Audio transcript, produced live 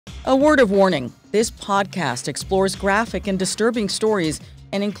A word of warning, this podcast explores graphic and disturbing stories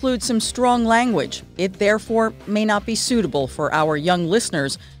and includes some strong language. It therefore may not be suitable for our young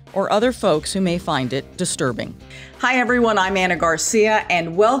listeners or other folks who may find it disturbing. Hi everyone, I'm Ana Garcia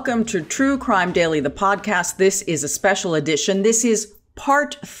and welcome to True Crime Daily, the podcast. This is a special edition. This is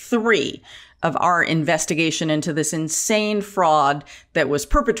part 3 of our investigation into this insane fraud that was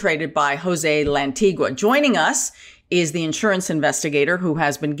perpetrated by Jose Lantigua. Joining us is the insurance investigator who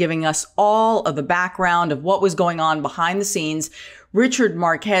has been giving us all of the background of what was going on behind the scenes. Richard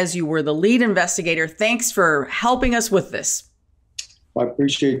Marquez, you were the lead investigator. Thanks for helping us with this. I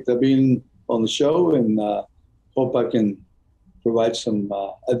appreciate being on the show and hope I can provide some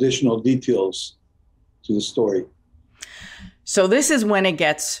additional details to the story. So this is when it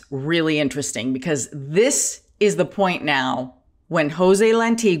gets really interesting, because this is the point now when Jose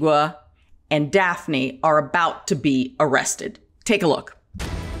Lantigua and Daphne are about to be arrested. Take a look.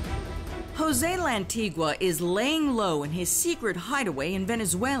 Jose Lantigua is laying low in his secret hideaway in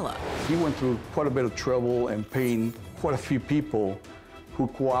Venezuela. He went through quite a bit of trouble and paying quite a few people who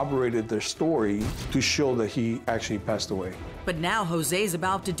corroborated their story to show that he actually passed away. But now Jose's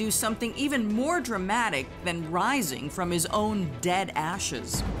about to do something even more dramatic than rising from his own dead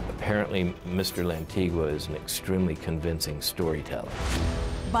ashes. Apparently, Mr. Lantigua is an extremely convincing storyteller.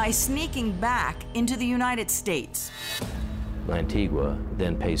 By sneaking back into the United States. Lantigua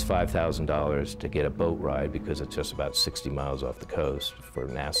then pays $5,000 to get a boat ride, because it's just about 60 miles off the coast for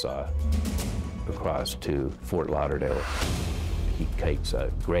Nassau, across to Fort Lauderdale. He takes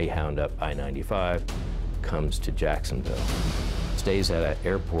a Greyhound up I-95, comes to Jacksonville, stays at an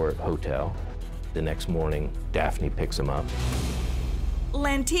airport hotel. The next morning, Daphne picks him up.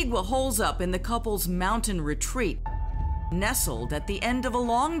 Lantigua holes up in the couple's mountain retreat, nestled at the end of a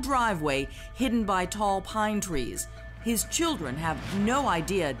long driveway hidden by tall pine trees. His children have no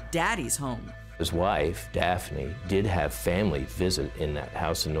idea Daddy's home. His wife, Daphne, did have family visit in that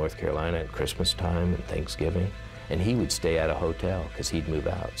house in North Carolina at Christmas time and Thanksgiving, and he would stay at a hotel because he'd move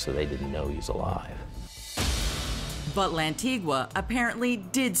out, so they didn't know he's alive. But Lantigua apparently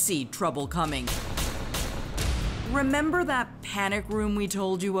did see trouble coming. Remember that panic room we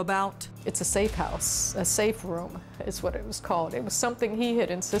told you about? It's a safe house, a safe room is what it was called. It was something he had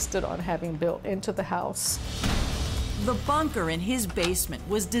insisted on having built into the house. The bunker in his basement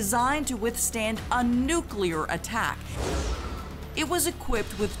was designed to withstand a nuclear attack. It was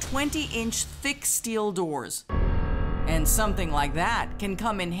equipped with 20-inch thick steel doors. And something like that can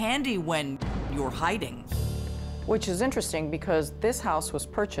come in handy when you're hiding. Which is interesting because this house was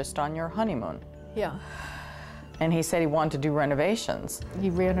purchased on your honeymoon. Yeah. And he said he wanted to do renovations. He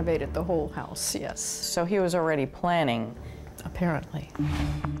renovated the whole house, yes. So he was already planning. Apparently.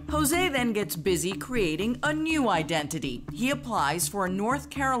 Jose then gets busy creating a new identity. He applies for a North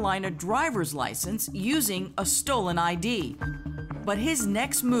Carolina driver's license using a stolen ID. But his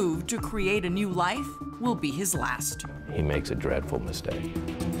next move to create a new life will be his last. He makes a dreadful mistake.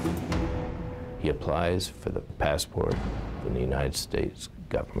 He applies for the passport from the United States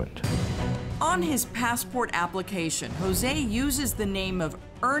government. On his passport application, Jose uses the name of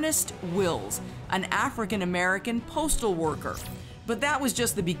Ernest Wills, an African-American postal worker. But that was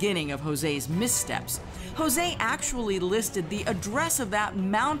just the beginning of Jose's missteps. Jose actually listed the address of that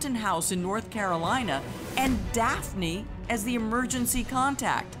mountain house in North Carolina and Daphne as the emergency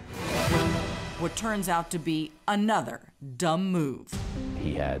contact. What turns out to be another dumb move.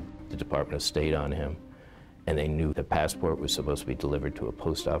 He had the Department of State on him, and they knew the passport was supposed to be delivered to a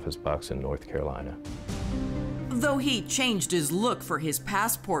post office box in North Carolina. Though he changed his look for his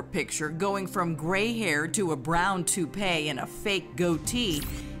passport picture, going from gray hair to a brown toupee and a fake goatee,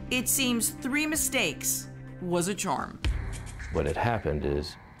 it seems 3 mistakes was a charm. What had happened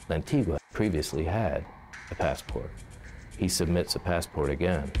is Lantigua previously had a passport. He submits a passport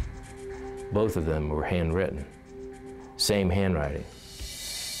again. Both of them were handwritten, same handwriting.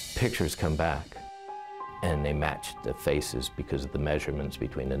 Pictures come back, and they matched the faces because of the measurements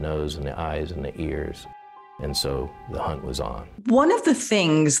between the nose and the eyes and the ears. And so the hunt was on. One of the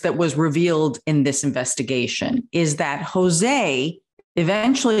things that was revealed in this investigation is that Jose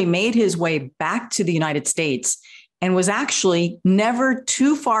eventually made his way back to the United States and was actually never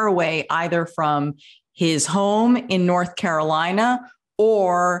too far away either from his home in North Carolina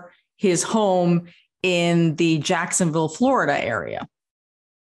or his home in the Jacksonville, Florida area.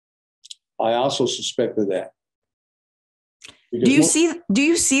 I also suspected that. Do you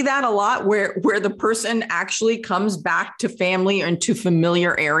see that a lot where the person actually comes back to family and to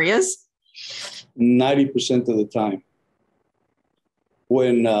familiar areas? 90% of the time.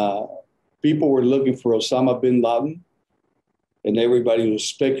 When people were looking for Osama bin Laden, and everybody was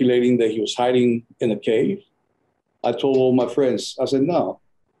speculating that he was hiding in a cave. I told all my friends, I said, no,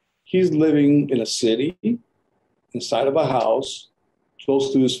 he's living in a city, inside of a house,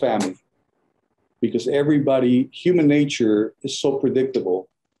 close to his family. Because everybody, human nature is so predictable.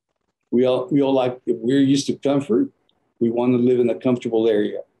 We all like, if we're used to comfort, we want to live in a comfortable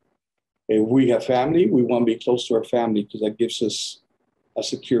area. If we have family, we want to be close to our family because that gives us a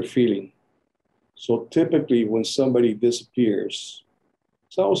secure feeling. So typically when somebody disappears,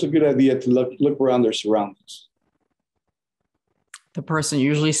 it's always a good idea to look around their surroundings. The person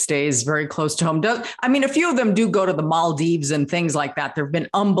usually stays very close to home. A few of them do go to the Maldives and things like that. There have been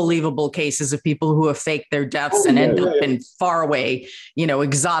unbelievable cases of people who have faked their deaths and end up in far away,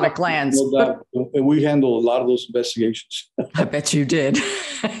 exotic lands. And we handle a lot of those investigations. I bet you did.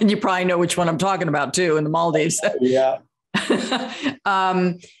 And you probably know which one I'm talking about too, in the Maldives. Yeah.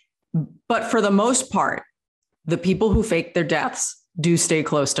 But for the most part, the people who fake their deaths do stay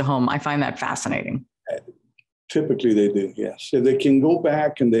close to home. I find that fascinating. Typically they do, yes. If they can go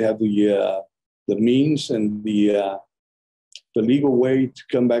back and they have the means and the legal way to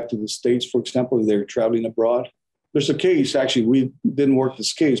come back to the States, for example, if they're traveling abroad. There's a case, actually, we didn't work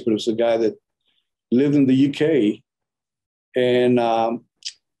this case, but it was a guy that lived in the UK. And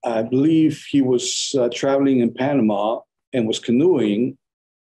I believe he was traveling in Panama and was canoeing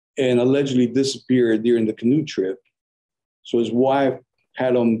and allegedly disappeared during the canoe trip. So his wife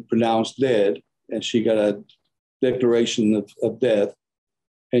had him pronounced dead, and she got a declaration of death,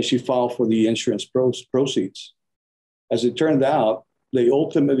 and she filed for the insurance proceeds. As it turned out, they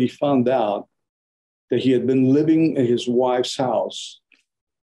ultimately found out that he had been living in his wife's house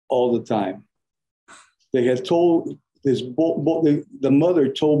all the time. They had told the mother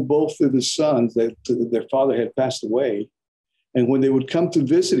told both of the sons that their father had passed away, and when they would come to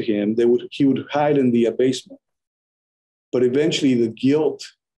visit him, he would hide in the basement. But eventually, the guilt.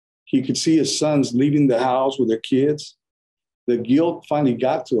 He could see his sons leaving the house with their kids. The guilt finally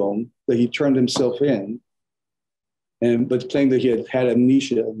got to him that he turned himself in, but claimed that he had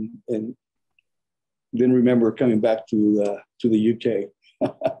amnesia and didn't remember coming back to the UK.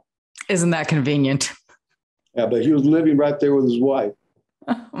 Isn't that convenient? Yeah, but he was living right there with his wife.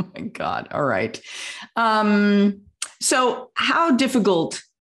 Oh my God! All right. So how difficult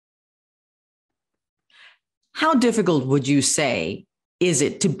would you say is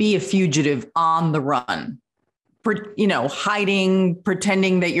it to be a fugitive on the run? Hiding,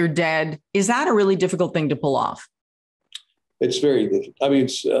 pretending that you're dead. Is that a really difficult thing to pull off? It's very difficult.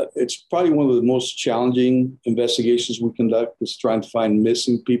 It's probably one of the most challenging investigations we conduct is trying to find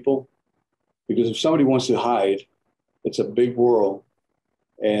missing people. Because if somebody wants to hide, it's a big world.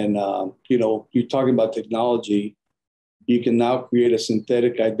 And, you're talking about technology. You can now create a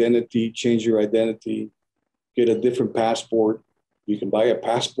synthetic identity, change your identity, get a different passport. You can buy a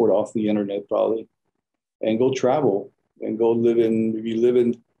passport off the internet probably and go travel and go if you live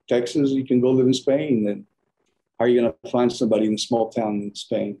in Texas, you can go live in Spain. And how are you going to find somebody in a small town in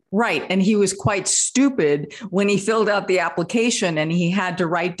Spain? Right. And he was quite stupid when he filled out the application and he had to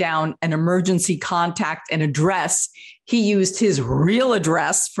write down an emergency contact and address. He used his real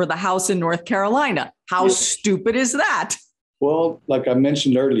address for the house in North Carolina. How stupid is that? Well, like I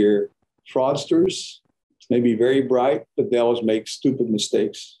mentioned earlier, fraudsters may be very bright, but they always make stupid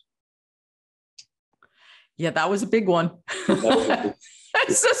mistakes. Yeah, that was a big one.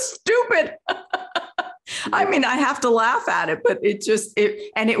 That's so stupid. I have to laugh at it, but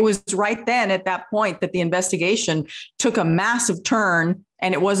it was right then at that point that the investigation took a massive turn,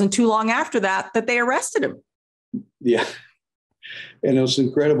 and it wasn't too long after that they arrested him. Yeah. And it was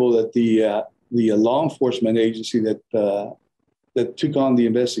incredible that the law enforcement agency that took on the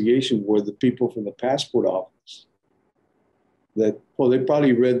investigation were the people from the passport office. They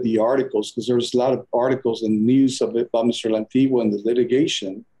probably read the articles because there was a lot of articles and news about Mr. Lantigua and the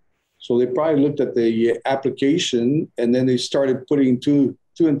litigation. So they probably looked at the application and then they started putting two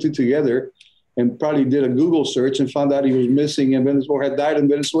and two together and probably did a Google search and found out he was missing in Venezuela or had died in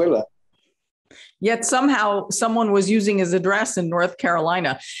Venezuela. Yet somehow someone was using his address in North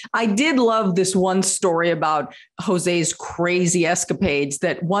Carolina. I did love this one story about Jose's crazy escapades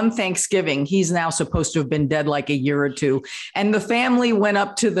that one Thanksgiving, he's now supposed to have been dead like a year or two. And the family went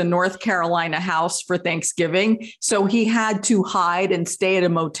up to the North Carolina house for Thanksgiving. So he had to hide and stay at a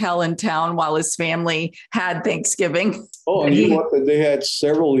motel in town while his family had Thanksgiving. Oh, and you know what? They had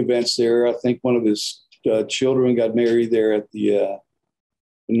several events there. I think one of his children got married there at in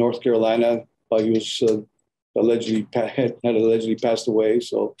North Carolina. He was allegedly passed away.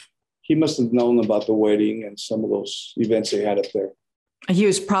 So he must have known about the wedding and some of those events they had up there. He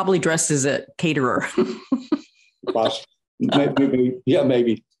was probably dressed as a caterer. Maybe, yeah,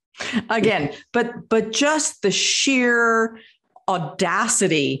 maybe. Again, but just the sheer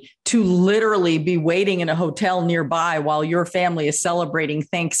audacity to literally be waiting in a hotel nearby while your family is celebrating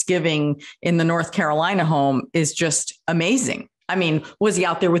Thanksgiving in the North Carolina home is just amazing. I mean, was he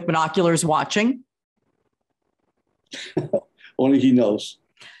out there with binoculars watching? Only he knows.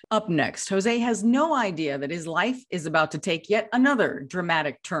 Up next, Jose has no idea that his life is about to take yet another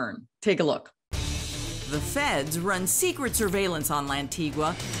dramatic turn. Take a look. The feds run secret surveillance on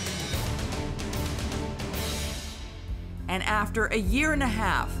Lantigua. And after a year and a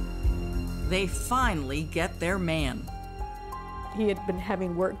half, they finally get their man. He had been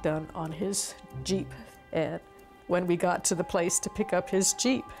having work done on his Jeep, and when we got to the place to pick up his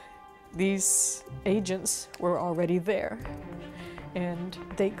Jeep, these agents were already there, and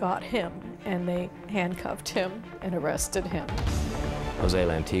they got him, and they handcuffed him and arrested him. Jose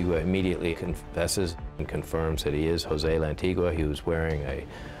Lantigua immediately confesses and confirms that he is Jose Lantigua. He was wearing a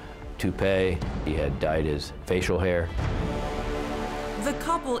toupee. He had dyed his facial hair. The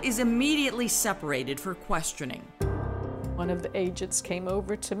couple is immediately separated for questioning. One of the agents came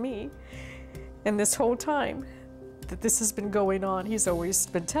over to me, and this whole time that this has been going on, he's always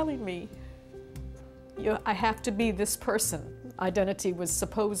been telling me, I have to be this person. Identity was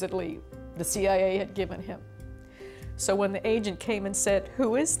supposedly the CIA had given him. So when the agent came and said,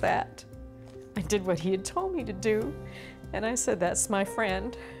 "Who is that?" I did what he had told me to do, and I said, "That's my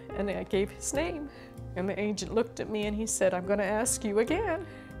friend," and I gave his name. And the agent looked at me and he said, "I'm going to ask you again.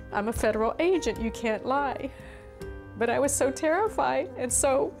 I'm a federal agent, you can't lie." But I was so terrified and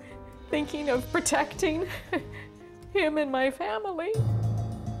so thinking of protecting him and my family,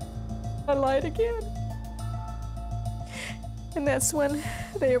 I lied again. And that's when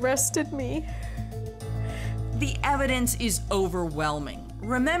they arrested me. The evidence is overwhelming.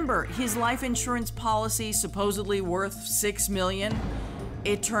 Remember, his life insurance policy supposedly worth $6 million?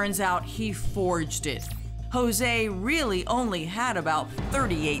 It turns out he forged it. Jose really only had about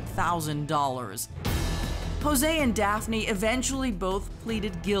 $38,000. Jose and Daphne eventually both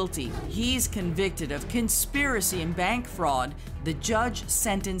pleaded guilty. He's convicted of conspiracy and bank fraud. The judge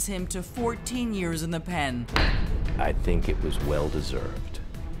sentenced him to 14 years in the pen. I think it was well-deserved.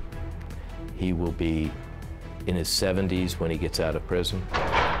 He will be in his 70s when he gets out of prison.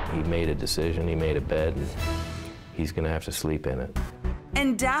 He made a decision, he made a bed, and he's gonna have to sleep in it.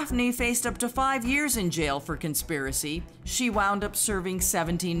 And Daphne faced up to 5 years in jail for conspiracy. She wound up serving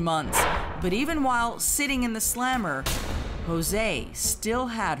 17 months. But even while sitting in the slammer, Jose still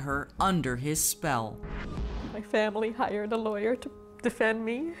had her under his spell. My family hired a lawyer to defend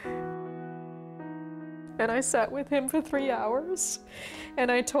me. And I sat with him for 3 hours,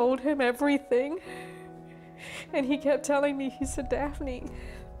 and I told him everything. And he kept telling me, he said, "Daphne,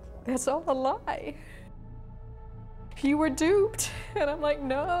 that's all a lie. You were duped." And I'm like,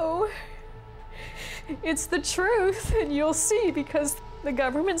 "No, it's the truth, and you'll see, because the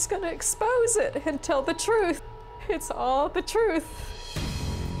government's gonna expose it and tell the truth. It's all the truth."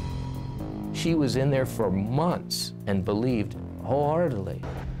 She was in there for months and believed wholeheartedly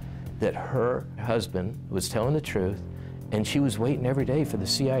that her husband was telling the truth, and she was waiting every day for the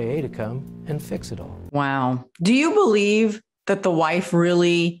CIA to come and fix it all. Wow. Do you believe that the wife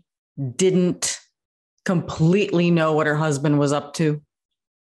really didn't completely know what her husband was up to?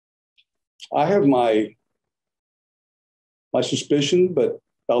 I have my suspicion, but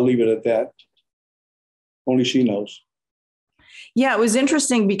I'll leave it at that. Only she knows. Yeah, it was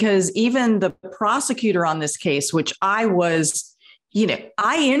interesting because even the prosecutor on this case, which I was,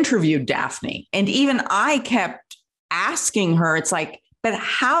 I interviewed Daphne, and even I kept asking her, it's like, but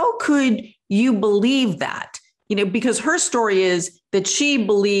how could you believe that? Because her story is that she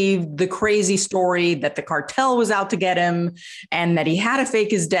believed the crazy story that the cartel was out to get him and that he had to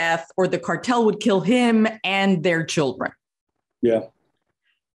fake his death or the cartel would kill him and their children. Yeah.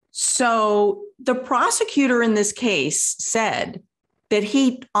 So the prosecutor in this case said that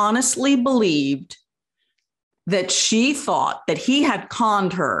he honestly believed that she thought that he had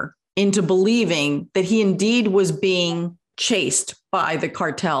conned her into believing that he indeed was being chased by the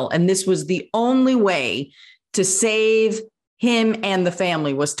cartel. And this was the only way to save him and the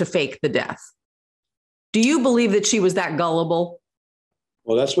family was to fake the death. Do you believe that she was that gullible?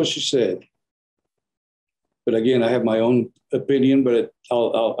 Well, that's what she said. But again, I have my own opinion, but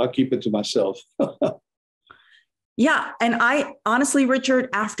I'll keep it to myself. Yeah. And I honestly, Richard,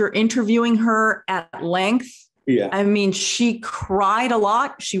 after interviewing her at length, yeah, I mean, she cried a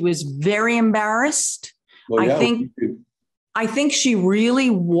lot. She was very embarrassed. Well, yeah, I think she really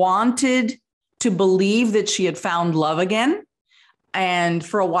wanted to believe that she had found love again. And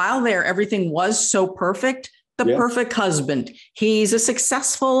for a while there, everything was so perfect. the perfect husband. He's a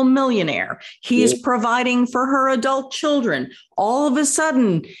successful millionaire. He's providing for her adult children. All of a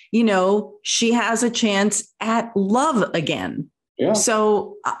sudden, you know, she has a chance at love again. Yeah.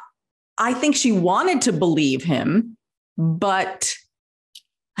 So I think she wanted to believe him, but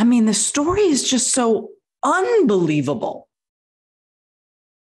I mean, the story is just so unbelievable.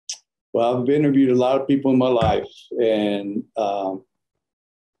 Well, I've interviewed a lot of people in my life, and I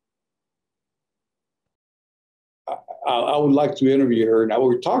would like to interview her, and I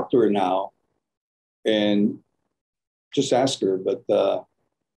would talk to her now and just ask her. But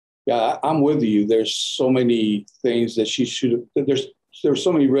yeah, I'm with you. There's so many things that she should have, there's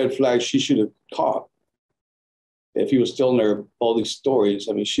so many red flags she should have caught. If he was telling her all these stories,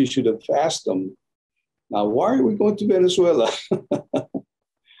 I mean, she should have asked him, now, why are we going to Venezuela?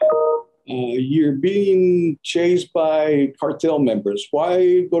 You're being chased by cartel members.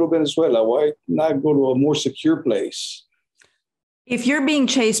 Why go to Venezuela? Why not go to a more secure place? If you're being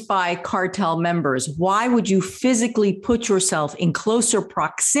chased by cartel members, why would you physically put yourself in closer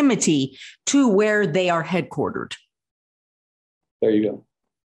proximity to where they are headquartered? There you go.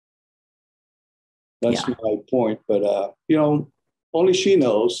 That's my point. But, you know, only she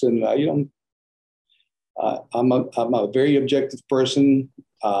knows. And, you know, I'm a very objective person.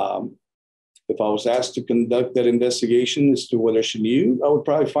 If I was asked to conduct that investigation as to whether she knew, I would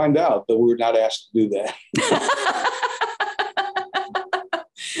probably find out, but we were not asked to do that.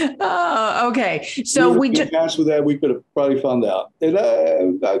 Oh, okay. So we just asked for that, we could have probably found out. And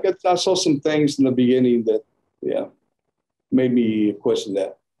I saw some things in the beginning that, made me question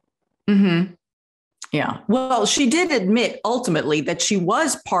that. Mm-hmm. Yeah. Well, she did admit ultimately that she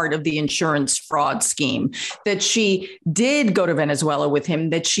was part of the insurance fraud scheme, that she did go to Venezuela with him,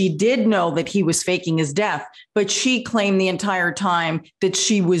 that she did know that he was faking his death, but she claimed the entire time that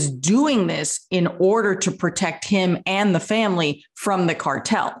she was doing this in order to protect him and the family from the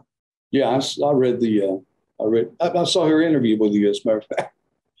cartel. Yeah, I saw her interview with you, as a matter of fact.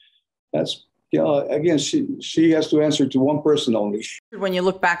 That's, again, she has to answer to one person only. When you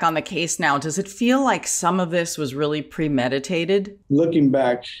look back on the case now, does it feel like some of this was really premeditated? Looking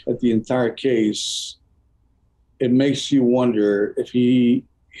back at the entire case, it makes you wonder if he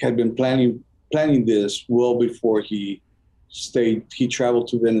had been planning this well before he traveled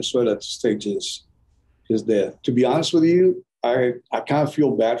to Venezuela to stage his death. To be honest with you, I kind of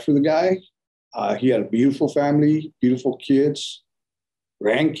feel bad for the guy. He had a beautiful family, beautiful kids,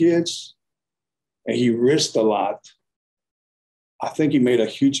 grandkids. And he risked a lot. I think he made a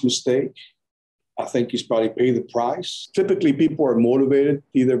huge mistake. I think he's probably paid the price. Typically, people are motivated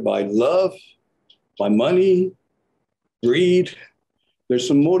either by love, by money, greed. There's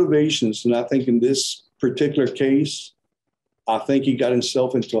some motivations. And I think in this particular case, I think he got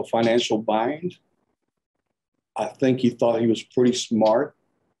himself into a financial bind. I think he thought he was pretty smart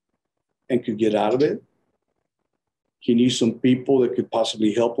and could get out of it. He knew some people that could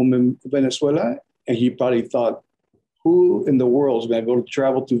possibly help him in Venezuela. And he probably thought, who in the world is going to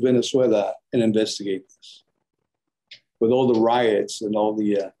travel to Venezuela and investigate this? With all the riots and all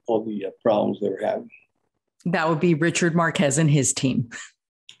the problems they were having. That would be Richard Marquez and his team.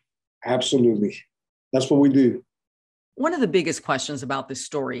 Absolutely. That's what we do. One of the biggest questions about this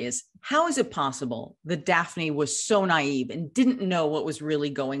story is, how is it possible that Daphne was so naive and didn't know what was really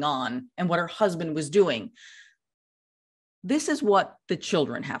going on and what her husband was doing? This is what the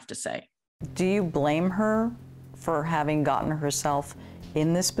children have to say. Do you blame her for having gotten herself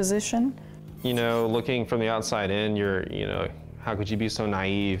in this position? You know, looking from the outside in, how could you be so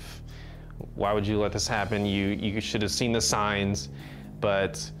naive? Why would you let this happen? You should have seen the signs.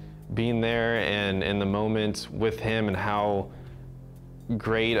 But being there and in the moment with him and how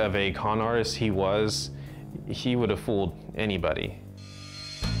great of a con artist he was, he would have fooled anybody.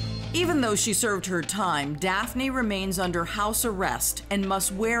 Even though she served her time, Daphne remains under house arrest and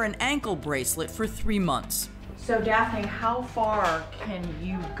must wear an ankle bracelet for 3 months. So Daphne, how far can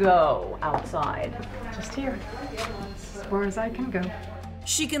you go outside? Just here, as far as I can go.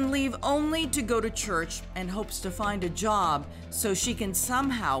 She can leave only to go to church and hopes to find a job so she can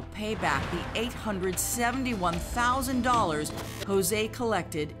somehow pay back the $871,000 Jose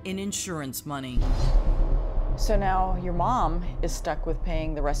collected in insurance money. So now your mom is stuck with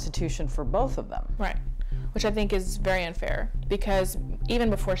paying the restitution for both of them. Right, which I think is very unfair, because even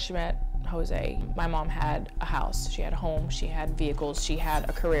before she met Jose, my mom had a house, she had a home, she had vehicles, she had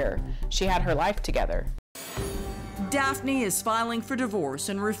a career, she had her life together. Daphne is filing for divorce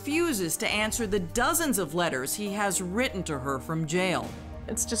and refuses to answer the dozens of letters he has written to her from jail.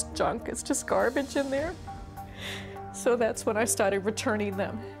 It's just junk, it's just garbage in there. So that's when I started returning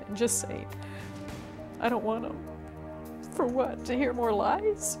them and just saying, I don't want them. For what? To hear more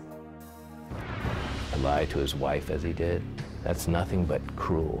lies? To lie to his wife as he did, that's nothing but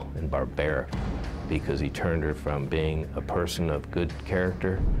cruel and barbaric, because he turned her from being a person of good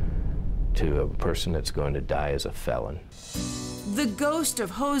character to a person that's going to die as a felon. The ghost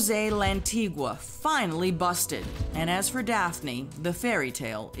of Jose Lantigua finally busted. And as for Daphne, the fairy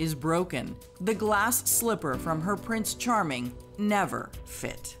tale is broken. The glass slipper from her Prince Charming never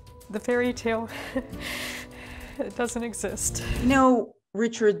fit. The fairy tale, it doesn't exist. You know,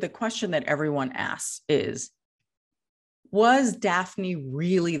 Richard, the question that everyone asks is, was Daphne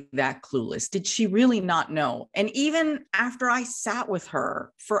really that clueless? Did she really not know? And even after I sat with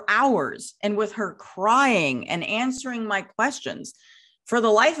her for hours and with her crying and answering my questions, for the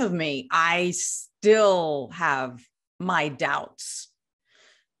life of me, I still have my doubts.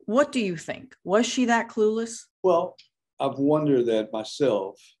 What do you think? Was she that clueless? Well, I've wondered that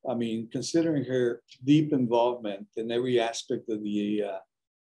myself. I mean, considering her deep involvement in every aspect of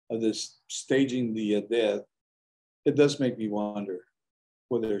this staging the death, it does make me wonder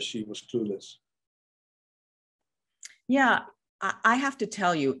whether she was clueless. Yeah, I have to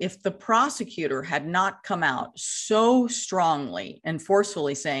tell you, if the prosecutor had not come out so strongly and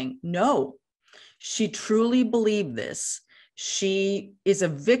forcefully saying, no, she truly believed this, she is a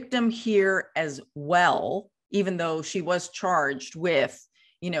victim here as well, even though she was charged with,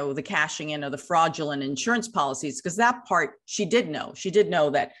 you know, the cashing in of the fraudulent insurance policies, because that part she did know. She did know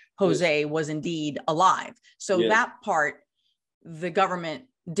that Jose was indeed alive. So that part, the government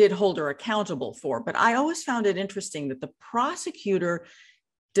did hold her accountable for. But I always found it interesting that the prosecutor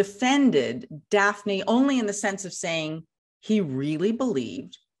defended Daphne only in the sense of saying he really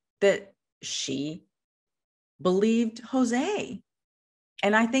believed that she believed Jose.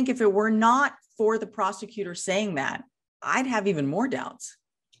 And I think if it were not for the prosecutor saying that, I'd have even more doubts.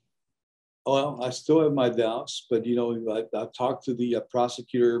 Well, I still have my doubts, but you know, I've talked to the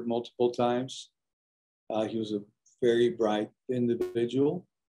prosecutor multiple times. He was a very bright individual.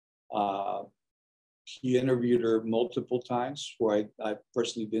 He interviewed her multiple times where I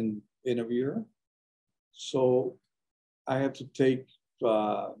personally didn't interview her. So I have to take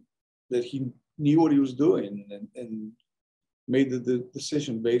that he knew what he was doing and made the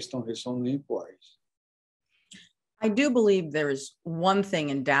decision based on his own inquiries. I do believe there's one thing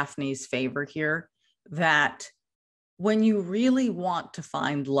in Daphne's favor here, that when you really want to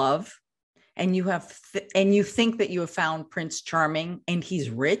find love and you think that you have found Prince Charming and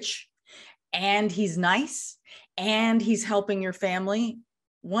he's rich and he's nice and he's helping your family,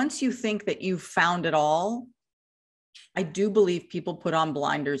 once you think that you've found it all, I do believe people put on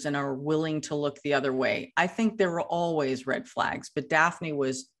blinders and are willing to look the other way. I think there were always red flags, but Daphne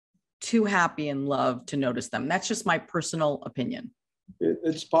was too happy in love to notice them. That's just my personal opinion.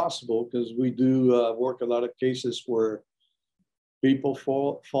 It's possible, because we do work a lot of cases where people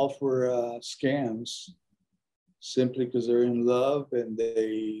fall for scams simply because they're in love and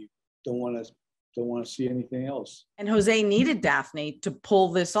they don't want to see anything else. And Jose needed Daphne to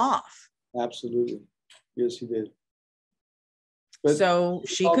pull this off. Absolutely, yes, he did. But so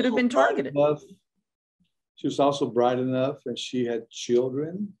she could have been targeted. She was also bright enough, and she had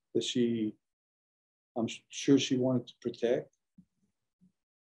children that I'm sure she wanted to protect.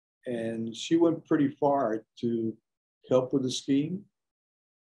 And she went pretty far to help with the scheme.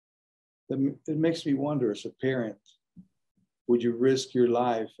 It makes me wonder, as a parent, would you risk your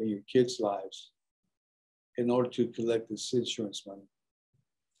life and your kids' lives in order to collect this insurance money?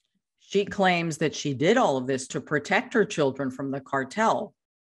 She claims that she did all of this to protect her children from the cartel.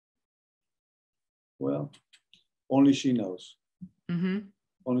 Well, only she knows. Mm-hmm.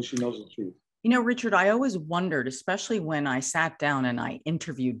 Only she knows the truth. You know, Richard, I always wondered, especially when I sat down and I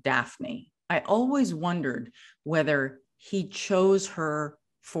interviewed Daphne, I always wondered whether he chose her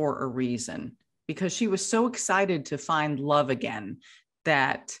for a reason, because she was so excited to find love again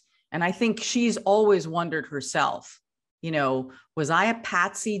and I think she's always wondered herself, you know, was I a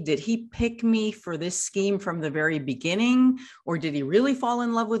patsy? Did he pick me for this scheme from the very beginning? Or did he really fall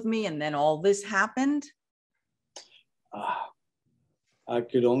in love with me and then all this happened? I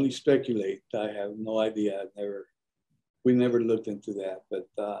could only speculate. I have no idea. We never looked into that, but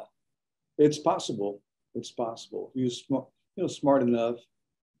it's possible. It's possible. He was smart enough.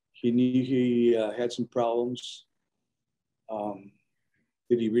 He knew he had some problems.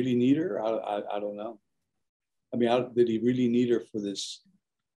 Did he really need her? I don't know. I mean, did he really need her for this,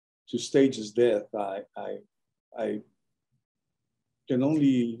 to stage his death? I can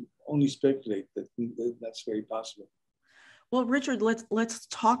only speculate that that's very possible. Well, Richard, let's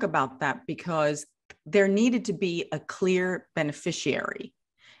talk about that, because there needed to be a clear beneficiary.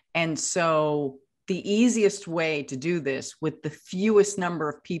 And so the easiest way to do this with the fewest number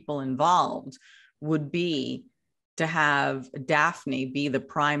of people involved would be to have Daphne be the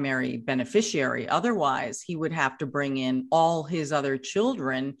primary beneficiary. Otherwise, he would have to bring in all his other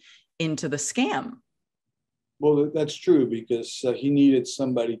children into the scam. Well, that's true, because he needed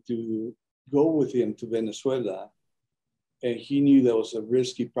somebody to go with him to Venezuela, and he knew that was a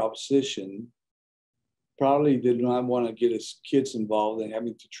risky proposition. Probably did not want to get his kids involved and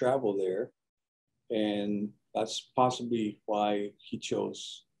having to travel there. And that's possibly why he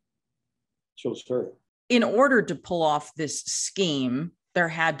chose her. In order to pull off this scheme, there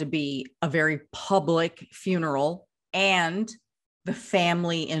had to be a very public funeral and the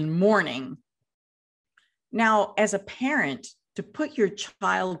family in mourning. Now, as a parent, to put your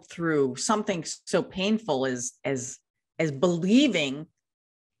child through something so painful as believing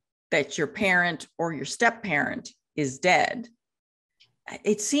that your parent or your step-parent is dead,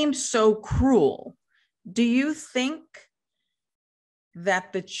 it seems so cruel. Do you think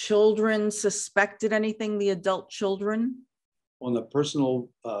that the children suspected anything, the adult children? On a personal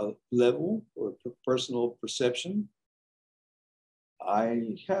level or personal perception,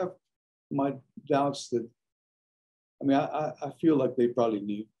 I have my doubts that, I feel like they probably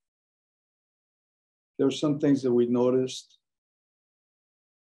knew. There were some things that we noticed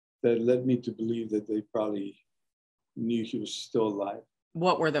that led me to believe that they probably knew he was still alive.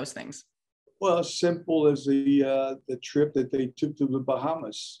 What were those things? Well, as simple as the trip that they took to the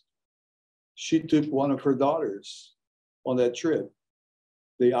Bahamas. She took one of her daughters on that trip.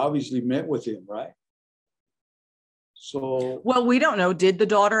 They obviously met with him, right? So, well, we don't know. Did the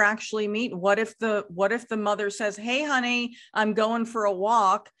daughter actually meet? What if the mother says, "Hey, honey, I'm going for a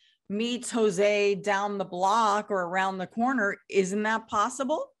walk," meets Jose down the block or around the corner? Isn't that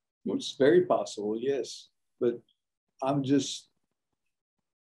possible? Well, it's very possible, yes. But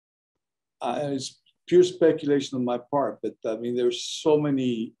it's pure speculation on my part. But there's so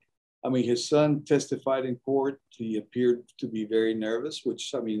many. His son testified in court. He appeared to be very nervous,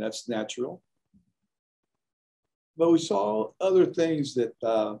 which, that's natural. But we saw other things that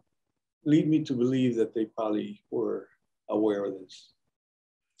lead me to believe that they probably were aware of this.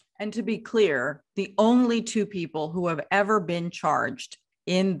 And to be clear, the only two people who have ever been charged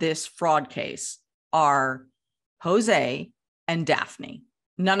in this fraud case are Jose and Daphne,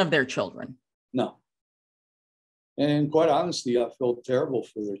 none of their children. No. And quite honestly, I felt terrible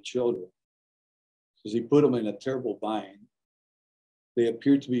for their children because he put them in a terrible bind. They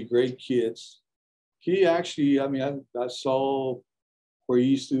appeared to be great kids. He actually, I saw where he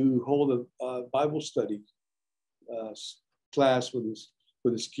used to hold a Bible study class with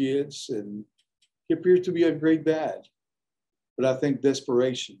his kids, and he appeared to be a great dad. But I think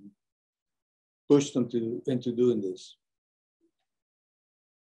desperation pushed him into doing this.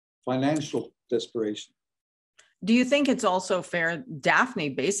 Financial desperation. Do you think it's also fair? Daphne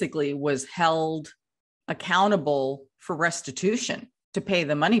basically was held accountable for restitution to pay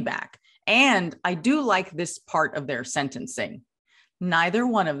the money back. And I do like this part of their sentencing. Neither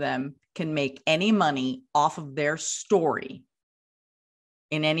one of them can make any money off of their story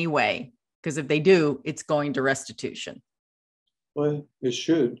in any way, because if they do, it's going to restitution. Well, it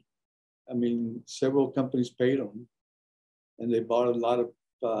should. Several companies paid them, and they bought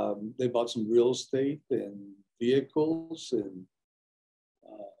they bought some real estate and vehicles, and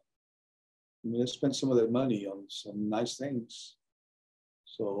they spent some of their money on some nice things.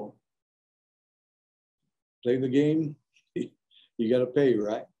 So play the game, you got to pay,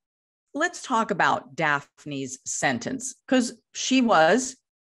 right? Let's talk about Daphne's sentence, because she was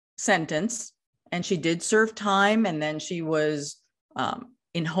sentenced and she did serve time, and then she was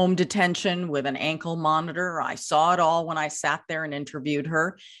in home detention with an ankle monitor. I saw it all when I sat there and interviewed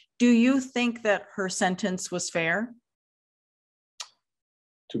her. Do you think that her sentence was fair?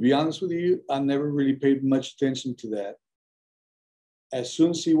 To be honest with you, I never really paid much attention to that. As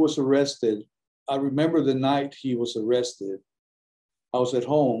soon as he was arrested, I remember the night he was arrested. I was at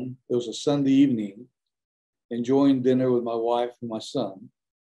home. It was a Sunday evening, enjoying dinner with my wife and my son.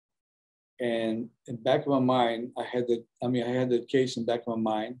 And in the back of my mind, I had the case in the back of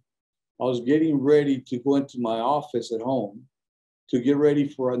my mind. I was getting ready to go into my office at home to get ready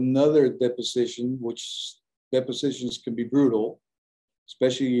for another deposition, which depositions can be brutal,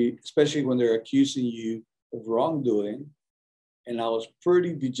 especially when they're accusing you of wrongdoing. And I was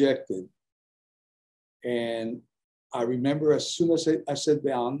pretty dejected. And I remember as soon as I sat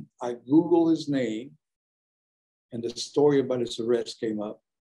down, I Googled his name, and the story about his arrest came up.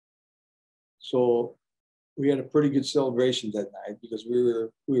 So we had a pretty good celebration that night because we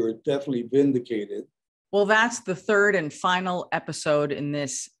were definitely vindicated. Well, that's the third and final episode in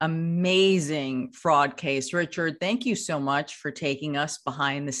this amazing fraud case. Richard, thank you so much for taking us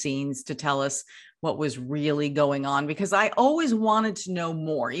behind the scenes to tell us what was really going on, because I always wanted to know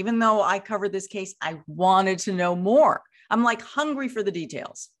more. Even though I covered this case, I wanted to know more. I'm like hungry for the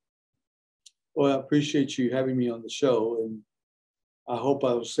details. Well, I appreciate you having me on the show, and I hope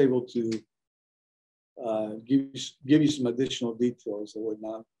I was able to give you some additional details that were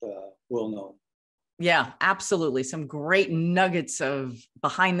not well known. Yeah, absolutely. Some great nuggets of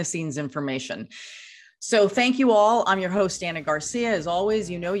behind the scenes information. So thank you all. I'm your host, Ana Garcia. As always,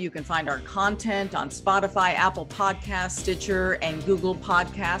 you know, you can find our content on Spotify, Apple Podcasts, Stitcher, and Google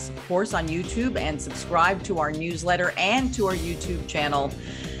Podcasts, of course, on YouTube, and subscribe to our newsletter and to our YouTube channel.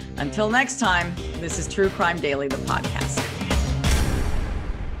 Until next time, this is True Crime Daily, the podcast.